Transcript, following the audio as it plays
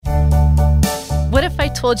What if I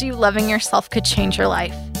told you loving yourself could change your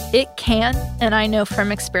life? It can, and I know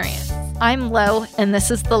from experience. I'm Lo, and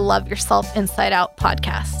this is the Love Yourself Inside Out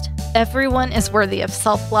podcast. Everyone is worthy of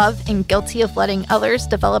self-love and guilty of letting others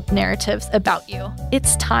develop narratives about you.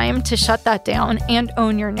 It's time to shut that down and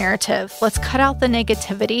own your narrative. Let's cut out the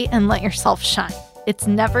negativity and let yourself shine. It's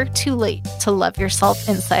never too late to love yourself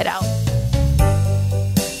inside out.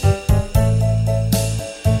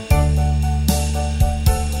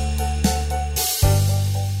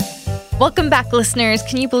 Welcome back, listeners.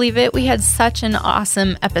 Can you believe it? We had such an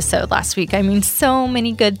awesome episode last week. I mean, so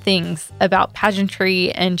many good things about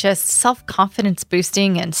pageantry and just self-confidence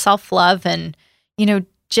boosting and self-love and,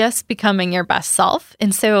 just becoming your best self.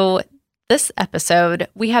 And so this episode,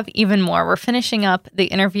 we have even more. We're finishing up the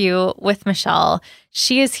interview with Michelle.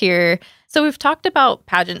 She is here. So we've talked about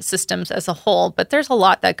pageant systems as a whole, but there's a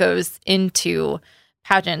lot that goes into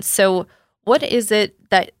pageants. So what is it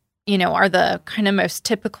that are the kind of most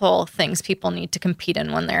typical things people need to compete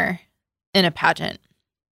in when they're in a pageant?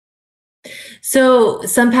 So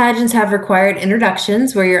some pageants have required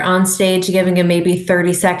introductions where you're on stage giving a maybe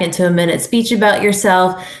 30-second to a minute speech about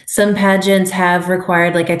yourself. Some pageants have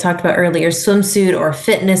required, like I talked about earlier, swimsuit or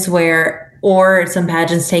fitness wear, or some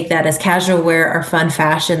pageants take that as casual wear or fun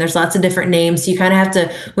fashion. There's lots of different names. So you kind of have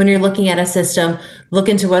to, when you're looking at a system, look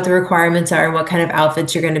into what the requirements are and what kind of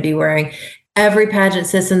outfits you're going to be wearing. Every pageant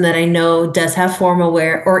system that I know does have formal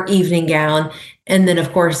wear or evening gown. And then,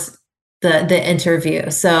 of course, the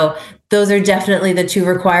interview. So those are definitely the two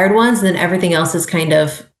required ones. And then everything else is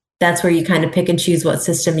that's where you kind of pick and choose what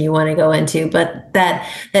system you want to go into. But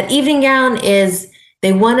that evening gown is,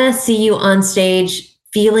 they want to see you on stage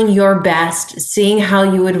feeling your best, seeing how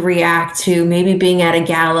you would react to maybe being at a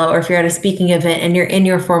gala, or if you're at a speaking event and you're in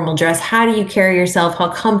your formal dress, how do you carry yourself? How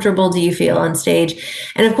comfortable do you feel on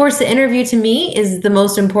stage? And of course, the interview to me is the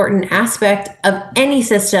most important aspect of any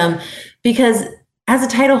system, because as a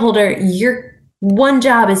title holder, your one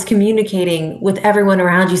job is communicating with everyone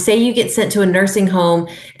around you. Say you get sent to a nursing home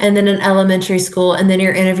and then an elementary school, and then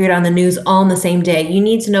you're interviewed on the news all in the same day. You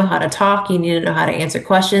need to know how to talk. You need to know how to answer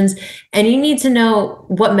questions, and you need to know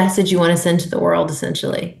what message you want to send to the world,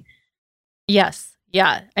 essentially. Yes.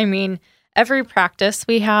 Yeah. I mean, every practice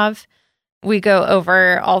we have, we go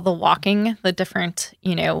over all the walking, the different,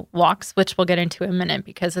 walks, which we'll get into in a minute,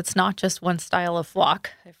 because it's not just one style of walk.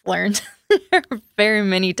 I've learned there are very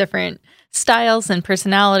many different styles and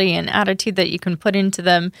personality and attitude that you can put into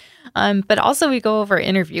them. But also we go over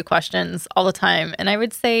interview questions all the time. And I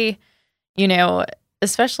would say,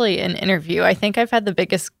 especially in interview, I think I've had the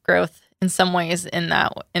biggest growth in some ways in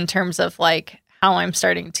that, in terms of like how I'm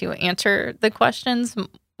starting to answer the questions,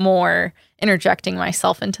 more interjecting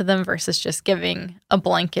myself into them versus just giving a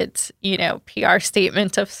blanket, PR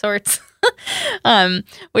statement of sorts,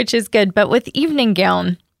 which is good. But with evening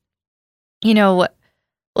gown,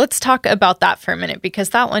 let's talk about that for a minute, because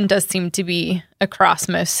that one does seem to be across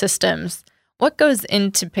most systems. What goes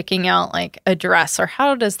into picking out like a dress, or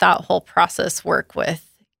how does that whole process work with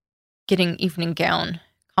getting evening gown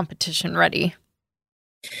competition ready?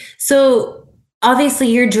 So obviously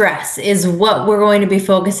your dress is what we're going to be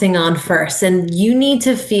focusing on first. And you need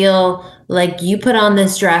to feel like you put on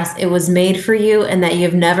this dress, it was made for you, and that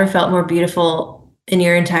you've never felt more beautiful in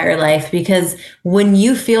your entire life. Because when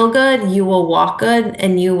you feel good, you will walk good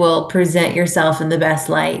and you will present yourself in the best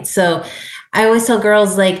light. So I always tell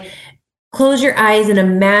girls, like, close your eyes and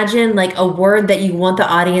imagine like a word that you want the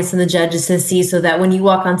audience and the judges to see, so that when you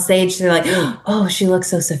walk on stage, they're like, oh, she looks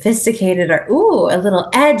so sophisticated, or ooh, a little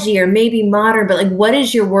edgy, or maybe modern. But like, what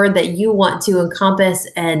is your word that you want to encompass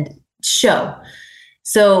and show?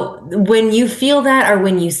 So when you feel that, or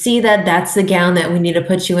when you see that, that's the gown that we need to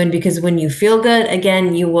put you in, because when you feel good,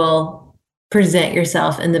 again, you will present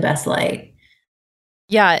yourself in the best light.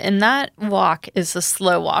 Yeah, and that walk is a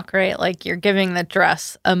slow walk, right? Like you're giving the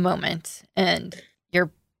dress a moment, and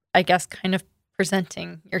you're, I guess, kind of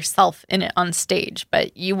presenting yourself in it on stage,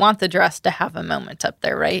 but you want the dress to have a moment up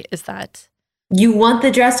there, right? Is that... You want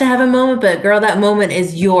the dress to have a moment, but girl, that moment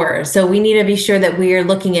is yours. So we need to be sure that we are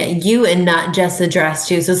looking at you and not just the dress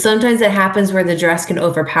too. So sometimes it happens where the dress can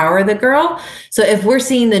overpower the girl. So if we're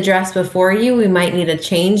seeing the dress before you, we might need to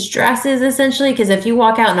change dresses essentially. Because if you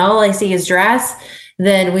walk out and all I see is dress,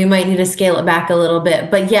 then we might need to scale it back a little bit.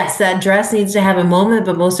 But yes, that dress needs to have a moment,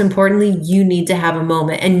 but most importantly, you need to have a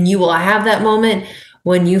moment, and you will have that moment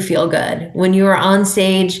when you feel good, when you are on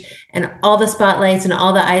stage and all the spotlights and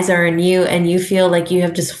all the eyes are on you, and you feel like you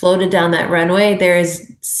have just floated down that runway. There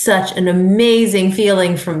is such an amazing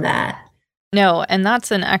feeling from that. No, and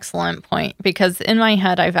that's an excellent point because in my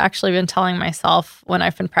head, I've actually been telling myself when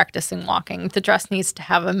I've been practicing walking, the dress needs to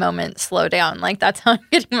have a moment slow down. Like that's how I'm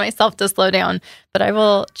getting myself to slow down. But I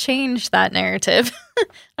will change that narrative.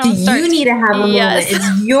 You need to have a moment. Yes.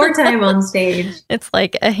 It's your time on stage. It's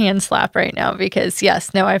like a hand slap right now because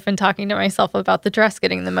yes, no, I've been talking to myself about the dress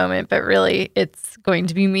getting the moment, but really it's going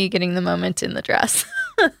to be me getting the moment in the dress.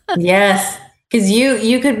 Yes. Because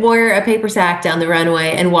you could wear a paper sack down the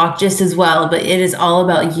runway and walk just as well, but it is all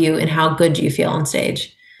about you and how good you feel on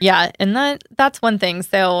stage. Yeah, and that's one thing.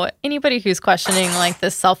 So anybody who's questioning like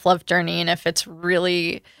this self-love journey and if it's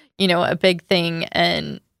really, a big thing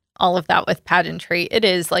and all of that with pageantry, it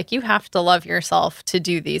is like you have to love yourself to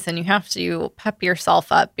do these and you have to pep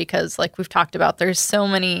yourself up because like we've talked about, there's so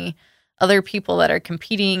many other people that are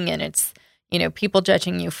competing and it's people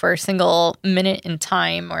judging you for a single minute in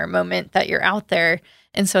time or moment that you're out there.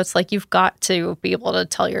 And so it's like you've got to be able to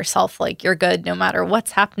tell yourself like you're good no matter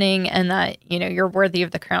what's happening and that, you're worthy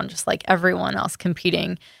of the crown just like everyone else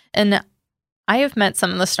competing. And I have met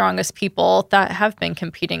some of the strongest people that have been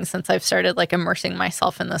competing since I've started like immersing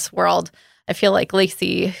myself in this world. I feel like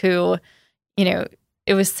Lacey, who,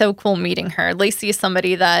 it was so cool meeting her. Lacey is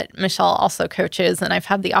somebody that Michelle also coaches, and I've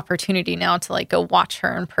had the opportunity now to like go watch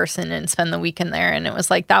her in person and spend the weekend there. And it was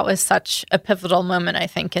like that was such a pivotal moment, I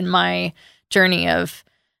think, in my journey of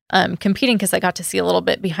competing because I got to see a little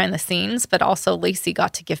bit behind the scenes, but also Lacey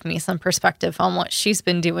got to give me some perspective on what she's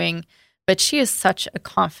been doing. But she is such a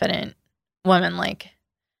confident woman. Like,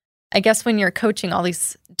 I guess when you're coaching all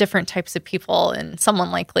these different types of people and someone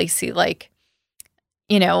like Lacey, like,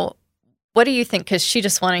 what do you think? Because she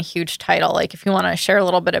just won a huge title. Like, if you want to share a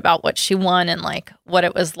little bit about what she won and like what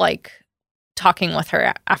it was like talking with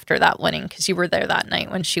her after that winning, because you were there that night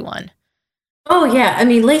when she won. Oh yeah, I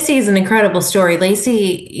mean Lacey is an incredible story.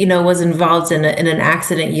 Lacey, was involved in an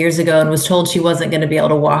accident years ago and was told she wasn't going to be able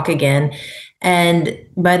to walk again. And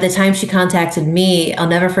by the time she contacted me, I'll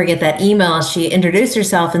never forget that email. She introduced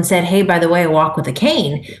herself and said, "Hey, by the way, I walk with a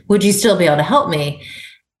cane. Would you still be able to help me?"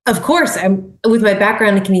 Of course, I'm with my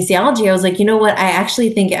background in kinesiology. I was like, you know what? I actually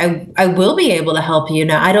think I will be able to help you.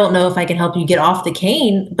 Now, I don't know if I can help you get off the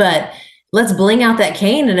cane, but let's bling out that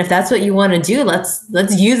cane. And if that's what you want to do, let's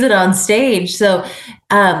use it on stage. So,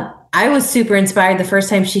 I was super inspired the first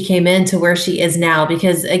time she came in to where she is now,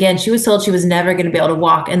 because again, she was told she was never going to be able to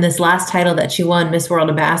walk. And this last title that she won, Miss World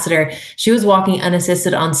Ambassador, she was walking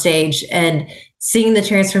unassisted on stage and seeing the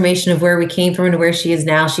transformation of where we came from and where she is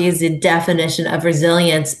now. She is the definition of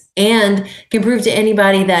resilience and can prove to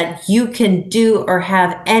anybody that you can do or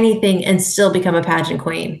have anything and still become a pageant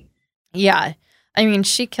queen. Yeah. I mean,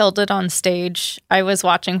 she killed it on stage. I was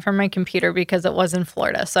watching from my computer because it was in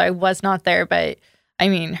Florida, so I was not there, but I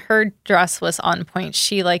mean, her dress was on point.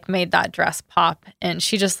 She like made that dress pop and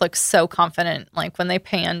she just looked so confident. Like when they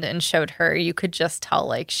panned and showed her, you could just tell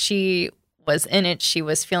like she was in it. She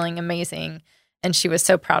was feeling amazing and she was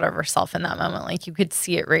so proud of herself in that moment. Like you could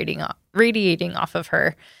see it radiating off of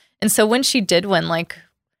her. And so when she did win, like,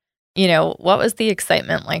 what was the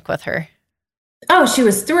excitement like with her? Oh, she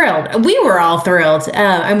was thrilled. We were all thrilled.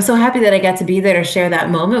 I'm so happy that I got to be there to share that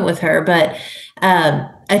moment with her. But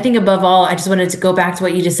I think above all, I just wanted to go back to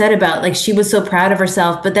what you just said about like she was so proud of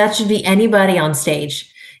herself, but that should be anybody on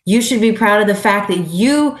stage. You should be proud of the fact that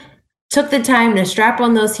you took the time to strap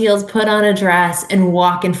on those heels, put on a dress, and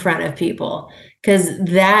walk in front of people. Because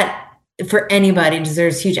that for anybody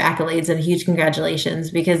deserves huge accolades and huge congratulations,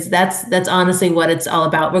 because that's honestly what it's all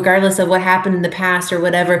about. Regardless of what happened in the past or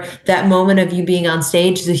whatever, that moment of you being on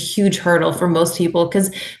stage is a huge hurdle for most people, because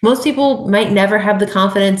most people might never have the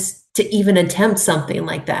confidence to even attempt something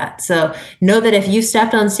like that. So know that if you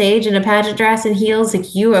stepped on stage in a pageant dress and heels,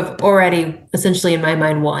 like you have already essentially in my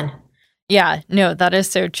mind won. Yeah, no, that is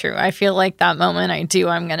so true. I feel like that moment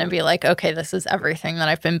I'm going to be like, okay, this is everything that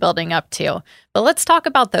I've been building up to. But let's talk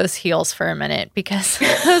about those heels for a minute, because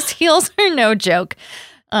those heels are no joke.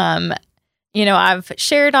 I've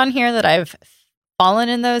shared on here that I've fallen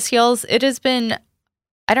in those heels. It has been,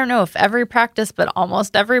 I don't know if every practice, but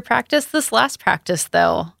almost every practice. This last practice,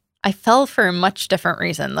 though, I fell for a much different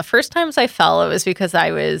reason. The first times I fell, it was because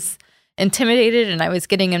I was intimidated and I was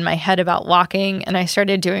getting in my head about walking, and I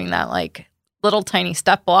started doing that like little tiny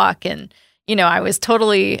step walk, and I was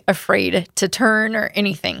totally afraid to turn or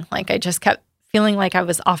anything. Like I just kept feeling like I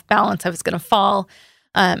was off balance, I was going to fall,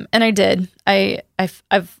 and I did.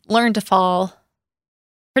 I've learned to fall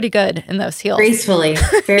pretty good in those heels, gracefully,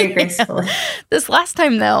 very gracefully. This last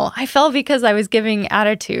time though, I fell because I was giving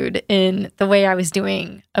attitude in the way I was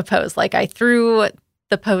doing a pose. Like I threw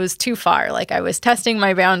the pose too far. Like I was testing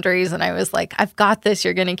my boundaries and I was like, I've got this.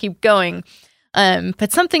 You're going to keep going.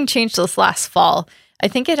 But something changed this last fall. I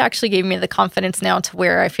think it actually gave me the confidence now to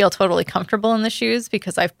where I feel totally comfortable in the shoes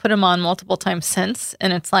because I've put them on multiple times since.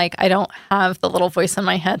 And it's like, I don't have the little voice in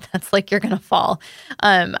my head that's like, you're going to fall.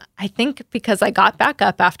 I think because I got back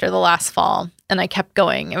up after the last fall and I kept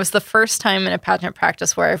going. It was the first time in a pageant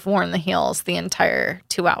practice where I've worn the heels the entire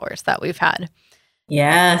 2 hours that we've had.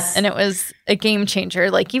 Yes. And it was a game changer.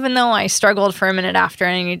 Like, even though I struggled for a minute after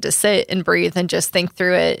and I needed to sit and breathe and just think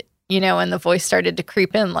through it, and the voice started to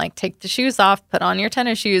creep in, like, take the shoes off, put on your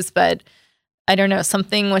tennis shoes. But I don't know,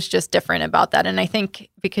 something was just different about that. And I think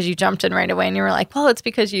because you jumped in right away and you were like, well, it's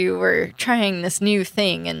because you were trying this new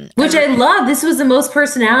thing. And which I love. This was the most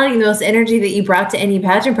personality, the most energy that you brought to any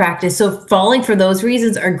pageant practice. So falling for those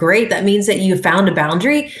reasons are great. That means that you found a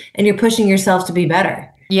boundary and you're pushing yourself to be better.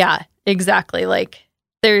 Yeah, exactly. Like,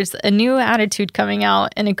 there's a new attitude coming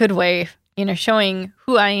out in a good way. Showing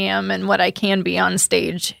who I am and what I can be on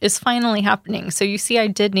stage is finally happening. So you see, I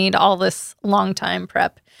did need all this long time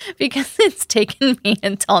prep because it's taken me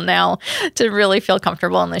until now to really feel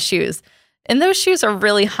comfortable in the shoes. And those shoes are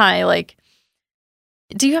really high. Like,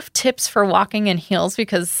 do you have tips for walking in heels?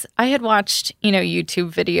 Because I had watched,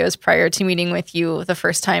 YouTube videos prior to meeting with you the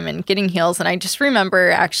first time and getting heels. And I just remember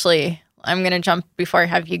actually, I'm going to jump before I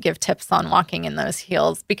have you give tips on walking in those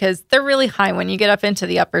heels because they're really high. When you get up into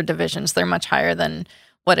the upper divisions, they're much higher than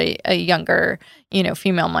what a younger,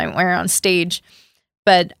 female might wear on stage.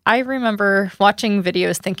 But I remember watching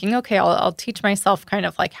videos thinking, okay, I'll teach myself kind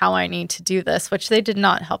of like how I need to do this, which they did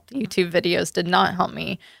not help. The YouTube videos did not help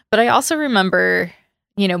me. But I also remember,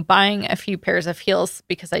 buying a few pairs of heels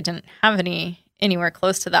because I didn't have anywhere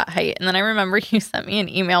close to that height. And then I remember you sent me an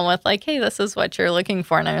email with like, hey, this is what you're looking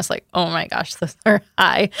for. And I was like, oh my gosh, those are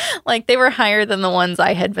high. Like, they were higher than the ones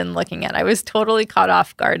I had been looking at. I was totally caught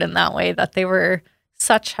off guard in that way that they were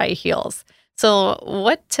such high heels. So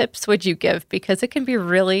what tips would you give? Because it can be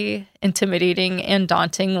really intimidating and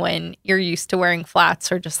daunting when you're used to wearing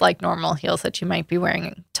flats or just like normal heels that you might be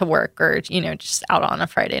wearing to work or, just out on a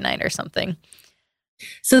Friday night or something.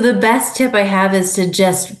 So the best tip I have is to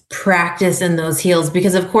just practice in those heels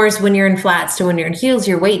because, of course, when you're in flats to when you're in heels,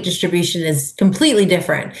 your weight distribution is completely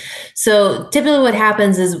different. So typically what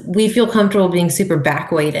happens is we feel comfortable being super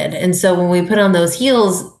back weighted. And so when we put on those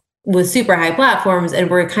heels with super high platforms and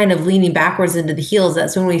we're kind of leaning backwards into the heels,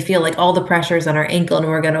 that's when we feel like all the pressure is on our ankle and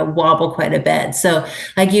we're going to wobble quite a bit. So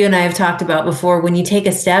like you and I have talked about before, when you take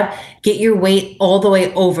a step, get your weight all the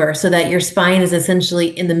way over so that your spine is essentially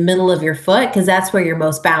in the middle of your foot because that's where you're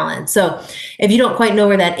most balanced. So if you don't quite know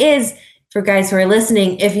where that is, for guys who are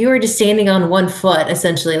listening, if you were just standing on one foot,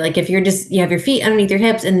 essentially, like if you have your feet underneath your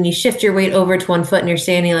hips and then you shift your weight over to one foot and you're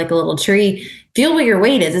standing like a little tree, feel where your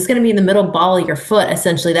weight is. It's going to be in the middle ball of your foot,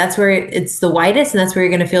 essentially. That's where it's the widest and that's where you're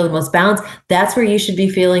going to feel the most balance. That's where you should be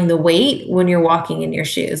feeling the weight when you're walking in your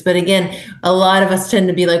shoes. But again, a lot of us tend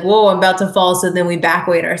to be like, whoa, I'm about to fall. So then we back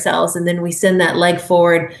weight ourselves and then we send that leg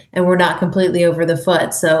forward and we're not completely over the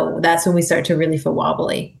foot. So that's when we start to really feel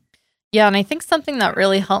wobbly. Yeah, and I think something that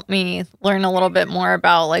really helped me learn a little bit more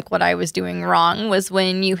about like what I was doing wrong was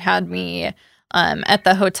when you had me at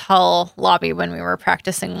the hotel lobby when we were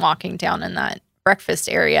practicing walking down in that breakfast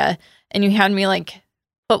area, and you had me like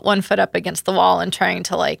put one foot up against the wall and trying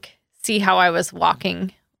to like see how I was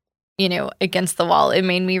walking, against the wall. It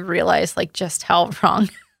made me realize like just how wrong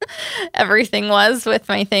everything was with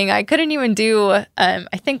my thing. I couldn't even do,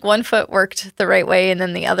 I think one foot worked the right way. And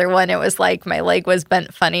then the other one, it was like my leg was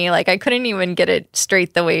bent funny. Like I couldn't even get it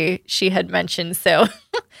straight the way she had mentioned. So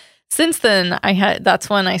since then that's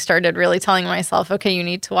when I started really telling myself, okay, you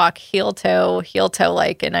need to walk heel toe,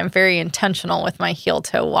 like, and I'm very intentional with my heel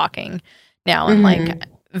toe walking now. And like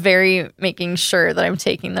very making sure that I'm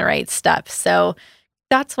taking the right steps. So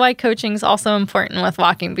that's why coaching is also important with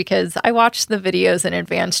walking because I watched the videos in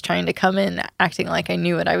advance trying to come in acting like I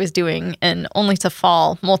knew what I was doing and only to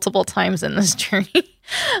fall multiple times in this journey.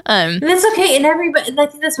 That's okay. And everybody, I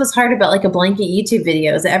think that's what's hard about like a blanket YouTube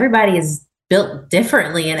video is everybody is built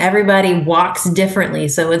differently and everybody walks differently.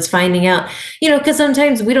 So it's finding out, because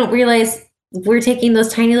sometimes we don't realize we're taking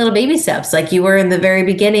those tiny little baby steps like you were in the very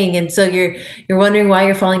beginning. And so you're wondering why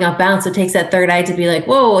you're falling off balance. It takes that third eye to be like,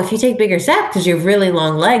 whoa, if you take bigger steps because you have really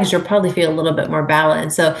long legs, you'll probably feel a little bit more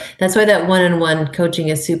balanced. So that's why that one-on-one coaching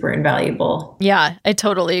is super invaluable. Yeah, I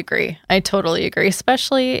totally agree.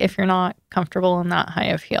 Especially if you're not comfortable in that high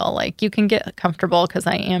of heel. Like you can get comfortable because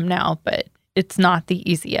I am now, but it's not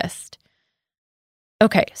the easiest.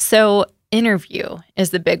 Okay, so interview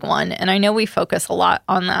is the big one. And I know we focus a lot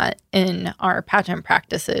on that in our pageant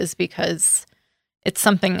practices because it's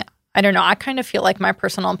something, I don't know, I kind of feel like my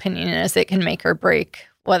personal opinion is it can make or break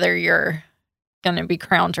whether you're going to be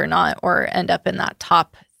crowned or not, or end up in that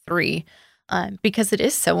top 3, because it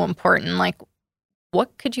is so important. Like,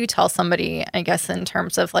 what could you tell somebody, I guess, in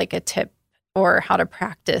terms of like a tip or how to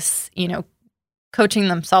practice, coaching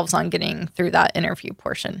themselves on getting through that interview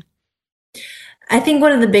portion? I think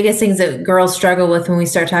one of the biggest things that girls struggle with when we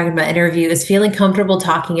start talking about interview is feeling comfortable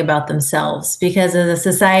talking about themselves, because as a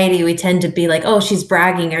society, we tend to be like, oh, she's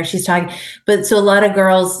bragging or she's talking. But so a lot of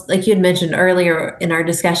girls, like you had mentioned earlier in our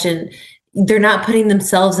discussion, they're not putting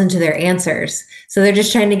themselves into their answers. So they're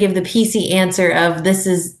just trying to give the PC answer of this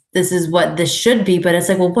is what this should be. But it's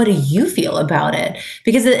like, well, what do you feel about it?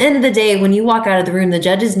 Because at the end of the day, when you walk out of the room, the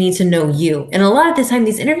judges need to know you. And a lot of the time,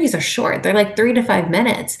 these interviews are short. They're like 3 to 5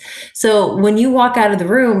 minutes. So when you walk out of the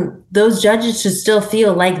room, those judges should still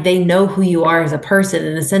feel like they know who you are as a person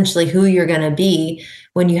and essentially who you're going to be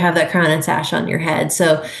when you have that crown and sash on your head.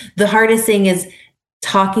 So the hardest thing is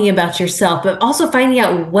talking about yourself, but also finding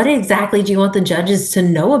out what exactly do you want the judges to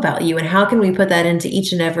know about you, and how can we put that into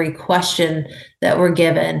each and every question that we're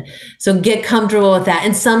given. So get comfortable with that.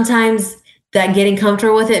 And sometimes that getting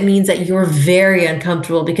comfortable with it means that you're very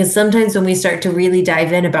uncomfortable, because sometimes when we start to really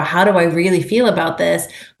dive in about how do I really feel about this,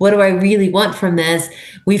 what do I really want from this,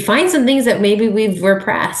 we find some things that maybe we've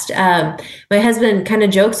repressed. My husband kind of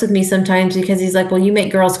jokes with me sometimes because he's like, well, you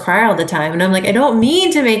make girls cry all the time. And I'm like, I don't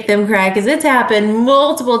mean to make them cry, because it's happened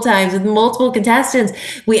multiple times with multiple contestants.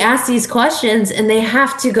 We ask these questions and they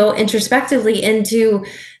have to go introspectively into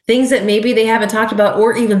things that maybe they haven't talked about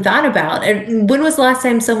or even thought about. And when was the last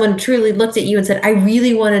time someone truly looked at you and said, I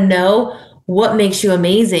really want to know what makes you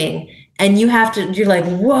amazing? And you're like,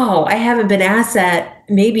 whoa, I haven't been asked that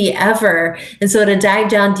maybe ever. And so to dive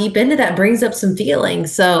down deep into that brings up some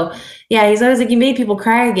feelings. So yeah, he's always like, you made people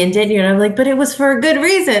cry again, didn't you? And I'm like, but it was for a good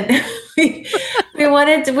reason.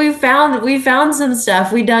 we found some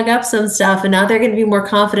stuff, we dug up some stuff, and now they're going to be more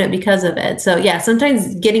confident because of it. So yeah,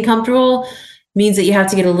 sometimes getting comfortable means that you have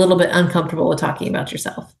to get a little bit uncomfortable with talking about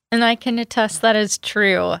yourself. And I can attest that is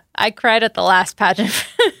true. I cried at the last pageant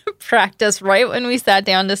practice right when we sat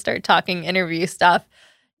down to start talking interview stuff.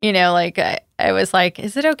 Like I was like,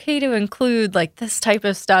 is it okay to include like this type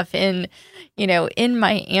of stuff in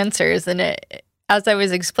my answers? And as I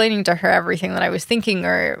was explaining to her everything that I was thinking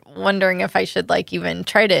or wondering if I should like even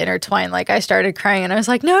try to intertwine, like I started crying and I was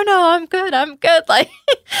like, no, I'm good. Like,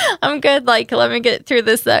 I'm good. Like, let me get through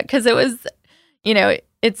this, because it was,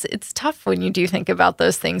 it's tough when you do think about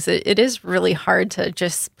those things. It is really hard to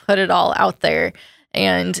just put it all out there.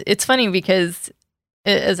 And it's funny because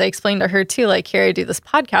as I explained to her too, like here I do this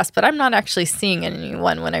podcast, but I'm not actually seeing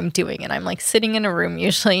anyone when I'm doing it. I'm like sitting in a room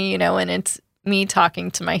usually, and it's me talking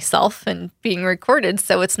to myself and being recorded.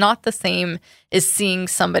 So it's not the same as seeing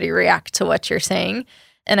somebody react to what you're saying.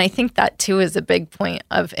 And I think that too is a big point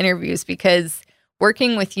of interviews, because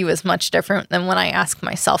working with you is much different than when I ask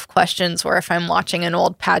myself questions, or if I'm watching an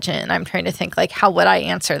old pageant and I'm trying to think like, how would I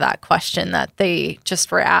answer that question that they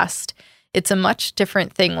just were asked? It's a much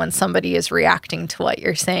different thing when somebody is reacting to what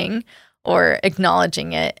you're saying or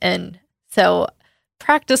acknowledging it. And so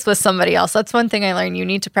practice with somebody else. That's one thing I learned. You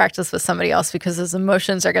need to practice with somebody else, because those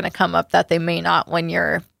emotions are going to come up that they may not when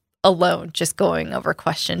you're alone, just going over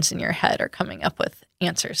questions in your head or coming up with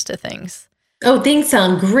answers to things. Oh, things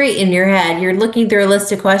sound great in your head. You're looking through a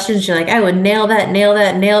list of questions. You're like, I would nail that. And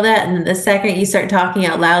then the second you start talking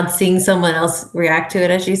out loud, seeing someone else react to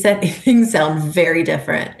it, as you said, things sound very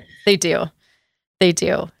different. They do.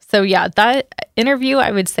 So yeah, that interview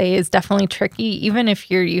I would say is definitely tricky. Even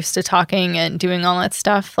if you're used to talking and doing all that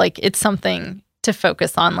stuff, like it's something to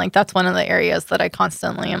focus on. Like that's one of the areas that I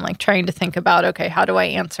constantly am like trying to think about, okay, how do I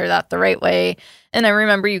answer that the right way? And I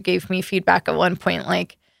remember you gave me feedback at one point,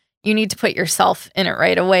 like, you need to put yourself in it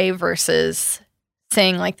right away versus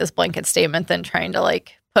saying like this blanket statement, then trying to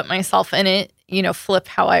like put myself in it, flip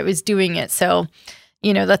how I was doing it. So,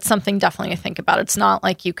 that's something definitely to think about. It's not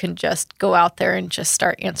like you can just go out there and just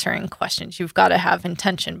start answering questions. You've got to have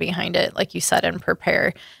intention behind it, like you said, and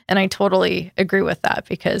prepare. And I totally agree with that,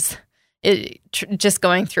 because just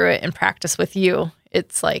going through it in practice with you,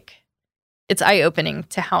 it's like, it's eye-opening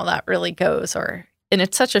to how that really goes, and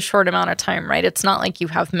it's such a short amount of time, right? It's not like you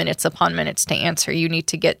have minutes upon minutes to answer. You need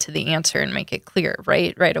to get to the answer and make it clear,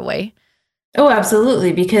 right away. Oh,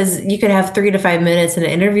 absolutely. Because you could have 3 to 5 minutes in an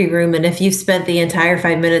interview room. And if you've spent the entire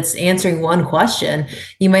 5 minutes answering one question,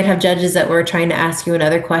 you might have judges that were trying to ask you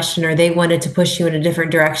another question, or they wanted to push you in a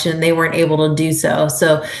different direction. And they weren't able to do so.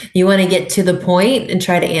 So you want to get to the point and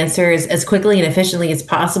try to answer as quickly and efficiently as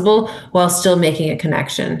possible while still making a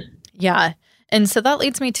connection. Yeah. And so that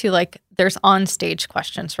leads me to like, there's on-stage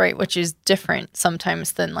questions, right? Which is different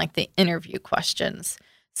sometimes than like the interview questions.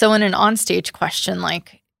 So in an on-stage question,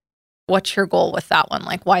 like what's your goal with that one?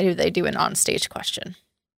 Like, why do they do an on-stage question?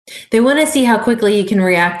 They want to see how quickly you can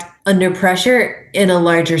react under pressure in a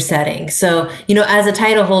larger setting. So, as a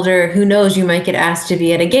title holder, who knows, you might get asked to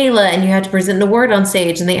be at a gala and you have to present an award on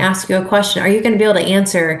stage and they ask you a question. Are you going to be able to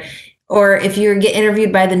answer? Or if you get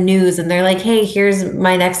interviewed by the news and they're like, hey, here's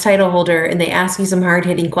my next title holder, and they ask you some hard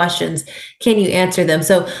hitting questions, can you answer them?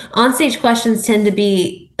 So on-stage questions tend to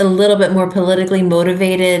be a little bit more politically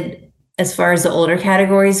motivated as far as the older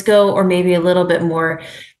categories go, or maybe a little bit more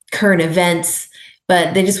current events,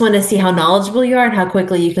 but they just want to see how knowledgeable you are and how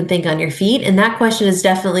quickly you can think on your feet. And that question is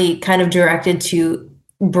definitely kind of directed to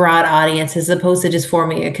broad audience as opposed to just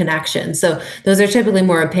forming a connection. So those are typically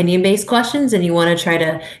more opinion-based questions, and you want to try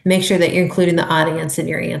to make sure that you're including the audience in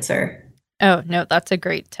your answer. Oh, no, that's a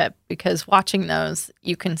great tip, because watching those,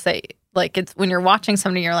 you can say, like, it's when you're watching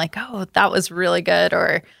somebody, you're like, oh, that was really good,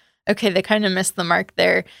 or okay, they kind of missed the mark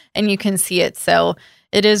there, and you can see it. So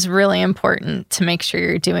it is really important to make sure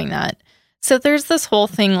you're doing that. So there's this whole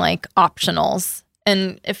thing like optionals,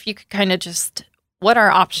 and if you could kind of just, what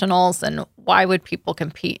are optionals and why would people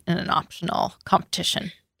compete in an optional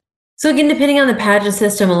competition? So again, depending on the pageant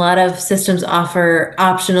system, a lot of systems offer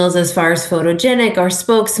optionals as far as photogenic or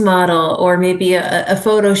spokesmodel, or maybe a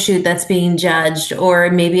photo shoot that's being judged, or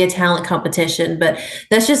maybe a talent competition. But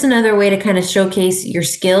that's just another way to kind of showcase your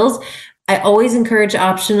skills. I always encourage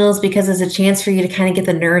optionals because it's a chance for you to kind of get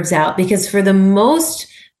the nerves out, because for the most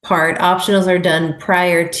part, optionals are done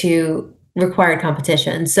prior to required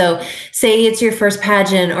competition. So say it's your first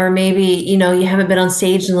pageant, or maybe, you haven't been on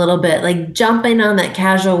stage in a little bit, like jump in on that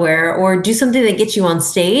casual wear or do something that gets you on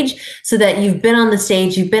stage so that you've been on the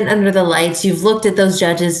stage, you've been under the lights, you've looked at those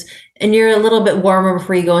judges, and you're a little bit warmer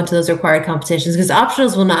before you go into those required competitions, because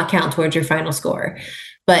optionals will not count towards your final score.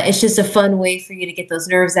 But it's just a fun way for you to get those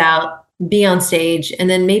nerves out, be on stage, and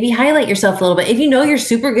then maybe highlight yourself a little bit. If you know you're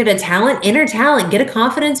super good at talent, enter talent, get a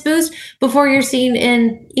confidence boost before you're seen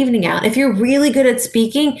in evening out. If you're really good at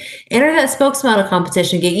speaking, enter that spokesmodel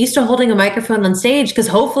competition. Get used to holding a microphone on stage, because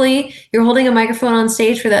hopefully you're holding a microphone on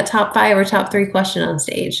stage for that top 5 or top 3 question on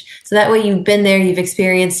stage. So that way you've been there, you've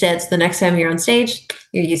experienced it. So the next time you're on stage,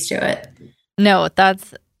 you're used to it. No,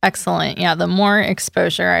 that's excellent. Yeah, the more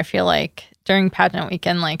exposure, I feel like during pageant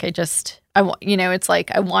weekend, like it's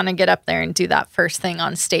like I want to get up there and do that first thing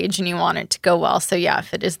on stage, and you want it to go well. So yeah,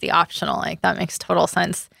 if it is the optional, like that makes total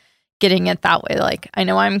sense, getting it that way. Like, I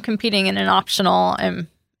know I'm competing in an optional. I'm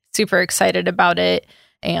super excited about it,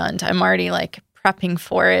 and I'm already like prepping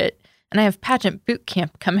for it. And I have pageant boot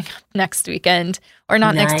camp coming up next weekend, or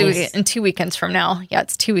not Nice. next week, in 2 weekends from now. Yeah,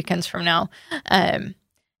 it's 2 weekends from now.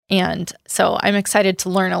 And so I'm excited to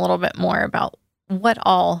learn a little bit more about what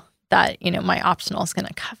all that, my optional is going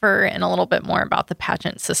to cover, and a little bit more about the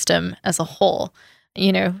pageant system as a whole.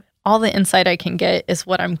 All the insight I can get is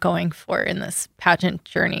what I'm going for in this pageant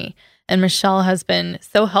journey. And Michelle has been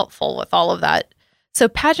so helpful with all of that. So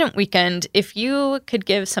pageant weekend, if you could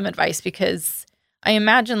give some advice, because I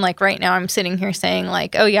imagine like right now I'm sitting here saying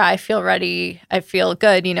like, oh yeah, I feel ready. I feel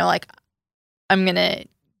good. Like I'm going to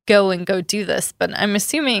go do this. But I'm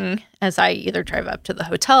assuming as I either drive up to the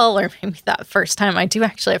hotel, or maybe that first time I do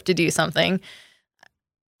actually have to do something,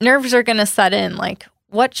 nerves are going to set in. Like,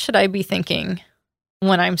 what should I be thinking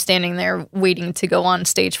when I'm standing there waiting to go on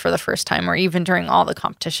stage for the first time, or even during all the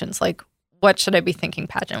competitions? Like, what should I be thinking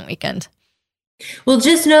pageant weekend? Well,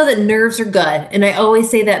 just know that nerves are good. And I always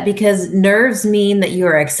say that because nerves mean that you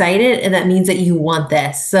are excited, and that means that you want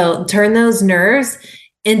this. So turn those nerves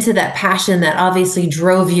into that passion that obviously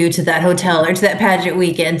drove you to that hotel or to that pageant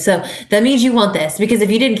weekend. So that means you want this, because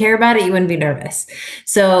if you didn't care about it, you wouldn't be nervous.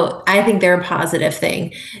 So I think they're a positive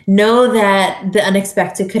thing. Know that the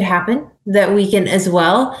unexpected could happen that weekend as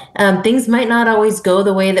well. Things might not always go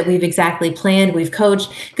the way that we've exactly planned, we've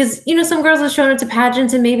coached, because, some girls have shown up to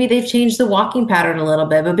pageants and maybe they've changed the walking pattern a little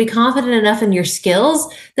bit, but be confident enough in your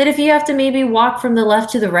skills that if you have to maybe walk from the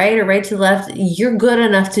left to the right or right to the left, you're good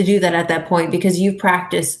enough to do that at that point, because you've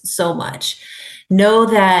practiced so much. Know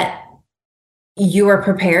that you are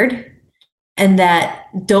prepared, and that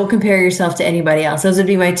don't compare yourself to anybody else. Those would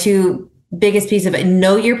be my 2 biggest piece of it.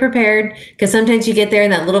 Know you're prepared, because sometimes you get there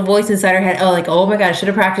and that little voice inside our head, oh my God, I should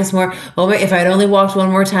have practiced more. If I'd only walked one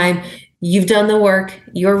more time. You've done the work.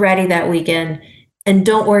 You're ready that weekend. And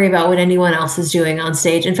don't worry about what anyone else is doing on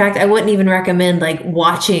stage. In fact, I wouldn't even recommend like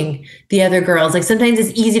watching the other girls. Like sometimes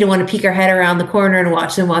it's easy to want to peek our head around the corner and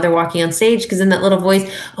watch them while they're walking on stage, because then that little voice,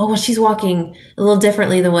 she's walking a little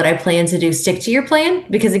differently than what I plan to do. Stick to your plan,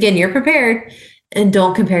 because again, you're prepared. And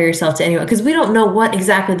don't compare yourself to anyone, because we don't know what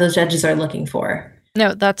exactly those judges are looking for.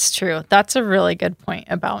 No, that's true. That's a really good point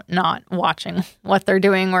about not watching what they're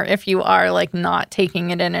doing, or if you are like not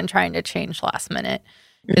taking it in and trying to change last minute.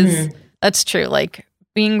 Is Mhm. That's true. Like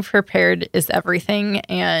being prepared is everything.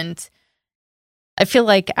 And I feel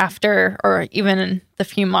like after, or even in the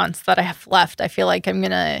few months that I have left, I feel like I'm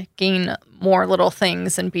going to gain more little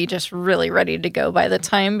things and be just really ready to go by the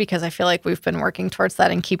time, because I feel like we've been working towards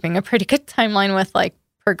that and keeping a pretty good timeline with like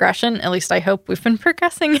progression. At least I hope we've been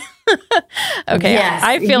progressing. Okay. Yes,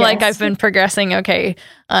 I feel like I've yes. been progressing. Okay.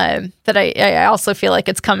 But I also feel like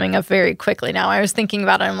it's coming up very quickly now. I was thinking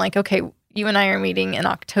about it. I'm like, okay, you and I are meeting in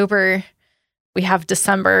October. We have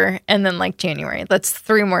December and then like January. That's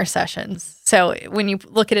 3 more sessions. So when you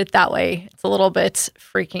look at it that way, it's a little bit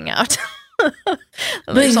freaking out. But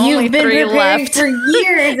There's only you've been 3 preparing left. for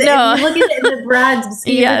years. If No. you look at it in the broad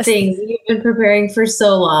scheme of Yes. things, you've been preparing for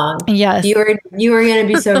so long. Yes. You are going to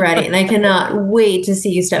be so ready, and I cannot wait to see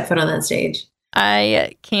you step foot on that stage.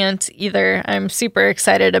 I can't either. I'm super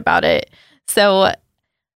excited about it. So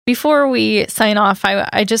before we sign off,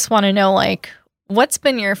 I just want to know, like, what's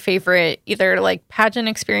been your favorite, either like pageant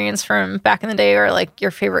experience from back in the day or like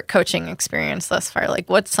your favorite coaching experience thus far? Like,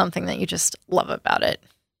 what's something that you just love about it?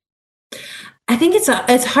 I think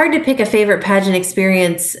it's hard to pick a favorite pageant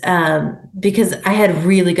experience because I had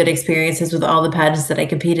really good experiences with all the pageants that I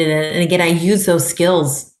competed in, and again, I use those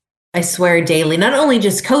skills. I swear daily, not only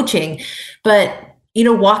just coaching, but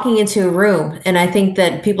walking into a room. And I think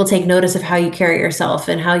that people take notice of how you carry yourself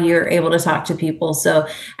and how you're able to talk to people. So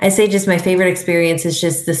I say just my favorite experience is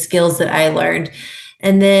just the skills that I learned,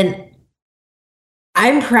 and then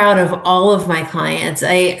I'm proud of all of my clients.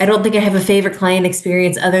 I don't think I have a favorite client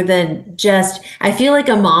experience other than just I feel like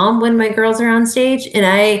a mom when my girls are on stage, and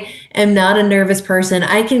I am not a nervous person.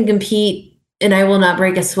 I can compete and I will not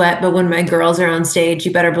break a sweat, but when my girls are on stage,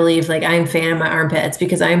 you better believe like I'm fanning my armpits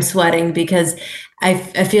because I'm sweating because I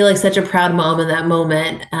feel like such a proud mom in that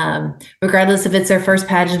moment. Regardless if it's their first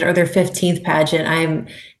pageant or their 15th pageant,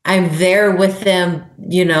 I'm there with them,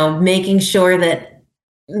 making sure that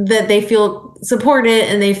they feel supported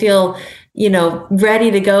and they feel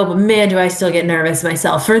ready to go, but man, do I still get nervous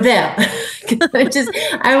myself for them.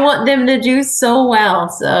 I want them to do so well.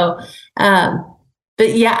 So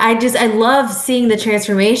but yeah, I love seeing the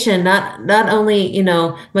transformation, not only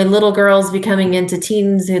my little girls becoming into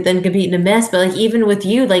teens who then compete in a Miss, but like even with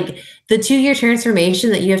you, like the 2-year transformation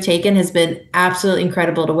that you have taken has been absolutely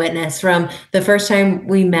incredible to witness from the first time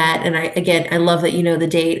we met. And I love that the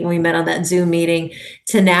date when we met on that Zoom meeting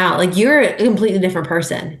to now. Like you're a completely different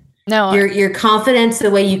person. No, Your confidence,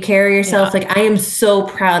 the way you carry yeah. yourself, like I am so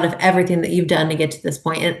proud of everything that you've done to get to this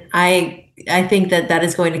point. And I think that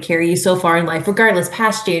is going to carry you so far in life, regardless,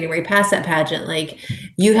 past January, past that pageant. Like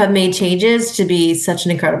you have made changes to be such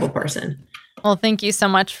an incredible person. Well, thank you so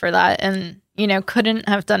much for that. And, couldn't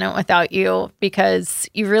have done it without you, because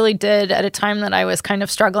you really did at a time that I was kind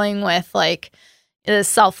of struggling with like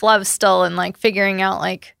self-love still, and like figuring out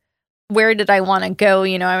like, where did I want to go?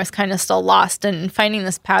 I was kind of still lost, and finding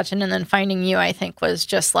this pageant and then finding you, I think was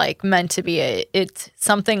just like meant to be. It's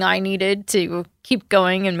something I needed to keep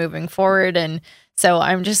going and moving forward. And so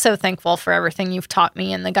I'm just so thankful for everything you've taught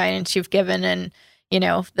me and the guidance you've given, and,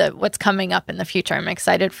 what's coming up in the future. I'm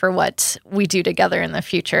excited for what we do together in the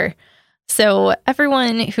future. So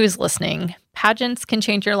everyone who's listening, pageants can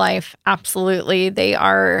change your life. Absolutely. They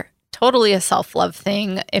are totally a self-love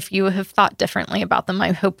thing. If you have thought differently about them,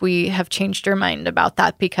 I hope we have changed your mind about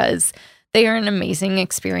that, because they are an amazing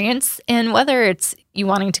experience. And whether it's you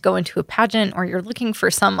wanting to go into a pageant or you're looking for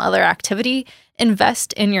some other activity,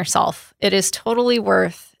 invest in yourself. It is totally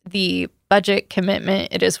worth the budget commitment.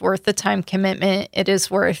 It is worth the time commitment. It is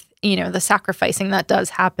worth, the sacrificing that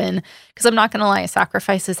does happen. Because I'm not going to lie,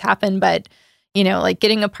 sacrifices happen, but like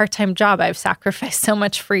getting a part-time job, I've sacrificed so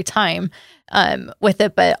much free time with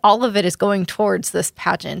it, but all of it is going towards this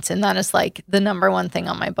pageant. And that is like the number one thing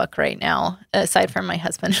on my book right now, aside from my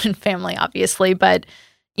husband and family, obviously. But,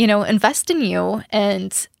 invest in you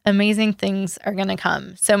and amazing things are going to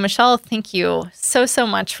come. So Michelle, thank you so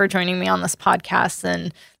much for joining me on this podcast.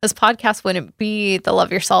 And this podcast wouldn't be the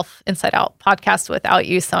Love Yourself Inside Out podcast without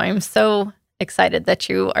you. So I'm so excited that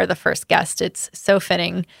you are the first guest. It's so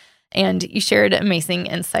fitting. And you shared amazing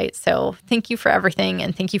insights. So thank you for everything.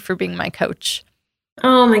 And thank you for being my coach.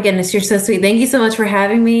 Oh my goodness, you're so sweet. Thank you so much for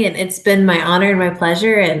having me. And it's been my honor and my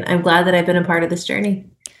pleasure. And I'm glad that I've been a part of this journey.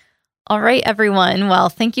 All right, everyone. Well,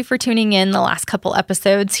 thank you for tuning in the last couple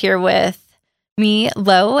episodes here with me,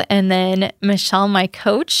 Lo, and then Michelle, my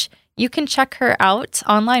coach. You can check her out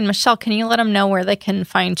online. Michelle, can you let them know where they can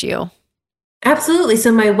find you? Absolutely.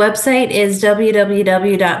 So my website is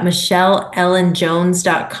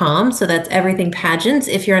www.michelleellenjones.com. So that's everything pageants.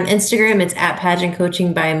 If you're on Instagram, it's at Pageant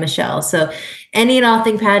Coaching by Michelle. So any and all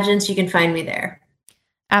thing pageants, you can find me there.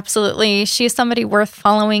 Absolutely. She's somebody worth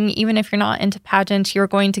following. Even if you're not into pageants, you're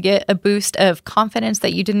going to get a boost of confidence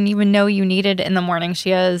that you didn't even know you needed in the morning.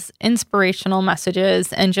 She has inspirational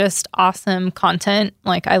messages and just awesome content.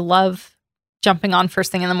 Like, I love jumping on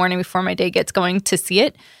first thing in the morning before my day gets going to see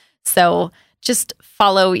it. So just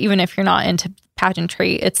follow, even if you're not into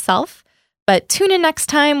pageantry itself. But tune in next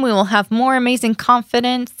time. We will have more amazing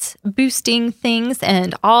confidence boosting things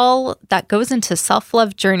and all that goes into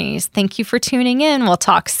self-love journeys. Thank you for tuning in. We'll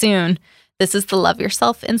talk soon. This is the Love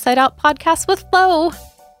Yourself Inside Out podcast with Flo.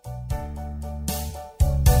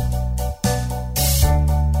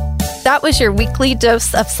 That was your weekly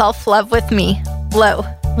dose of self-love with me, Flo.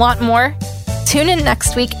 Want more? Tune in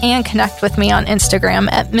next week and connect with me on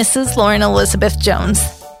Instagram at Mrs. Lauren Elizabeth Jones.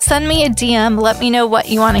 Send me a DM, let me know what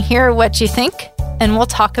you want to hear, what you think, and we'll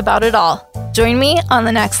talk about it all. Join me on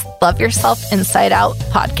the next Love Yourself Inside Out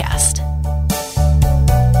podcast.